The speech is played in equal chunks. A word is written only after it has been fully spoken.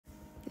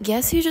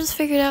Guess who just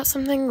figured out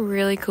something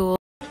really cool?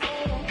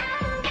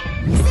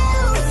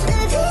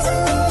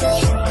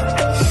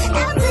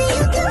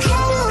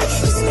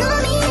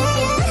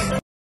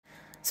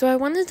 So I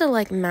wanted to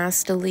like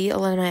mass delete a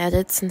lot of my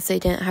edits since they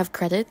didn't have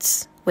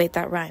credits. Wait,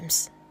 that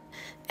rhymes.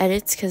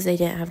 Edits because they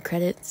didn't have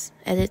credits.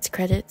 Edits,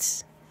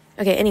 credits.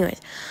 Okay,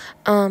 anyways.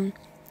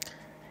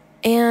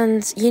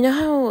 And you know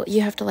how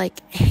you have to like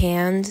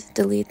hand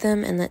delete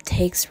them and that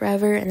takes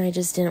forever, and I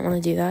just didn't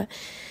want to do that.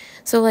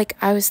 So like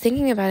I was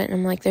thinking about it and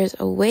I'm like, there's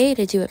a way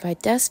to do it by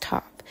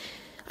desktop.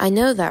 I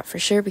know that for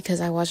sure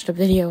because I watched a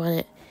video on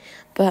it.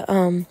 But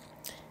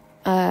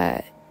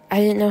I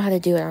didn't know how to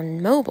do it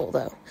on mobile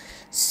though.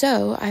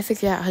 So I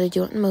figured out how to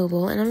do it on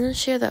mobile, and I'm going to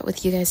share that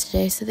with you guys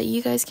today so that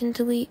you guys can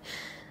delete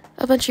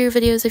a bunch of your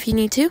videos if you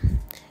need to.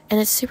 And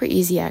it's super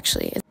easy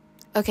actually.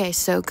 Okay,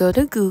 so go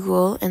to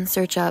Google and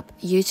search up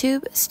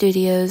YouTube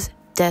Studios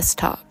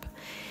Desktop.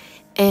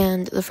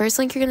 And the first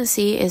link you're going to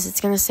see is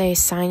it's going to say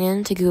sign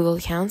in to Google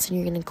accounts, and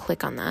you're going to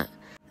click on that.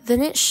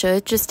 Then it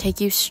should just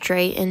take you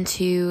straight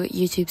into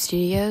YouTube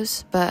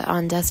Studios, but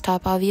on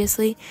desktop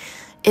obviously.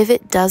 If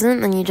it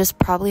doesn't, then you just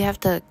probably have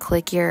to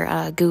click your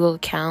Google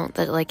account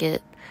that like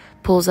it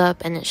pulls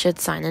up, and it should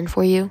sign in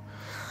for you.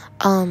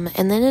 And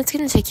then it's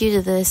going to take you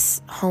to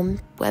this home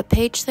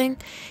webpage thing,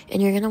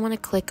 and you're going to want to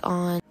click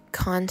on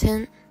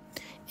content.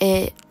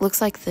 It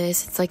looks like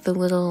this. It's like the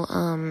little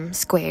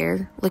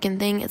square looking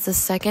thing. It's the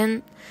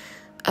second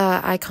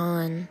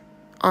icon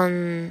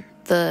on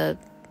the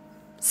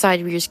side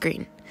of your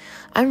screen.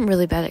 I'm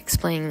really bad at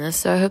explaining this,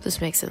 so I hope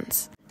this makes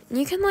sense.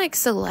 You can like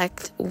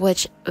select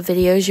which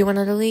videos you want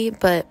to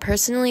delete, but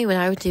personally what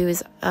I would do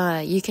is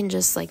you can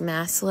just like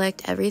mass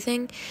select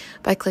everything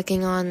by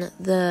clicking on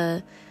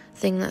the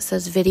thing that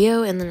says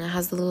video, and then it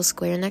has the little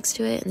square next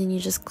to it, and then you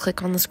just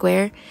click on the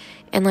square,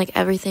 and like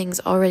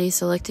everything's already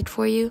selected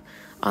for you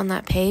on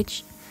that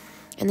page.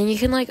 And then you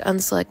can like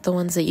unselect the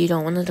ones that you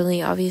don't want to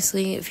delete,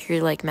 obviously, if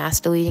you're like mass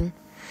deleting.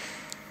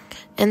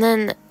 And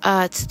then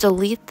to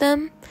delete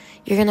them,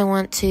 you're going to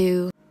want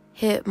to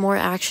hit more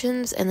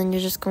actions, and then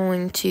you're just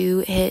going to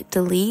hit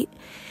delete,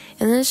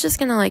 and then it's just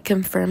going to like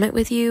confirm it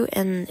with you.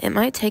 And it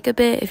might take a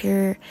bit if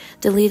you're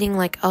deleting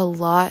like a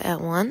lot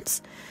at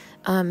once.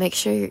 Make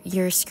sure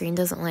your screen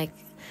doesn't like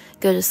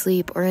go to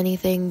sleep or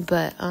anything,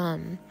 but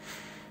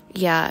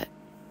yeah,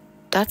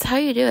 that's how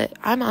you do it.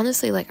 I'm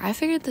honestly like, I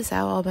figured this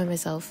out all by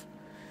myself.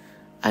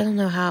 I don't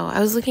know how. I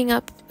was looking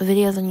up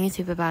videos on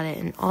YouTube about it,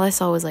 and all I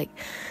saw was like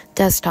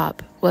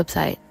desktop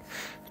website,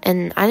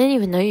 and I didn't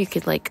even know you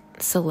could like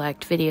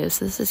select videos.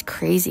 This is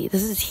crazy.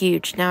 This is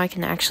huge. Now I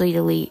can actually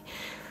delete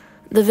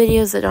the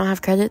videos that don't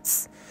have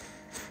credits.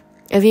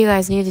 If you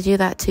guys need to do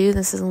that too,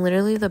 this is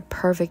literally the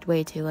perfect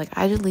way to. Like,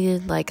 I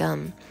deleted like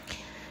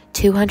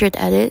 200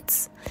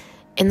 edits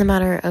in the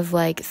matter of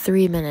like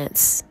 3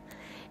 minutes,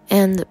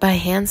 and by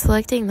hand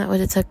selecting that would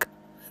have took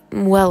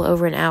well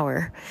over an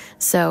hour.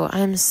 So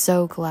I'm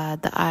so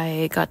glad that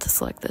I got to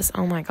select this.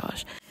 Oh my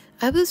gosh,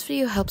 I hope this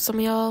video helps some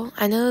of y'all.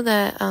 I know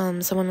that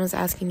someone was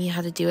asking me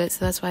how to do it,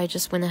 so that's why I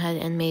just went ahead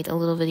and made a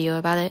little video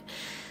about it.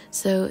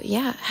 So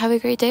yeah, have a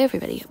great day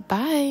everybody.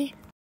 Bye.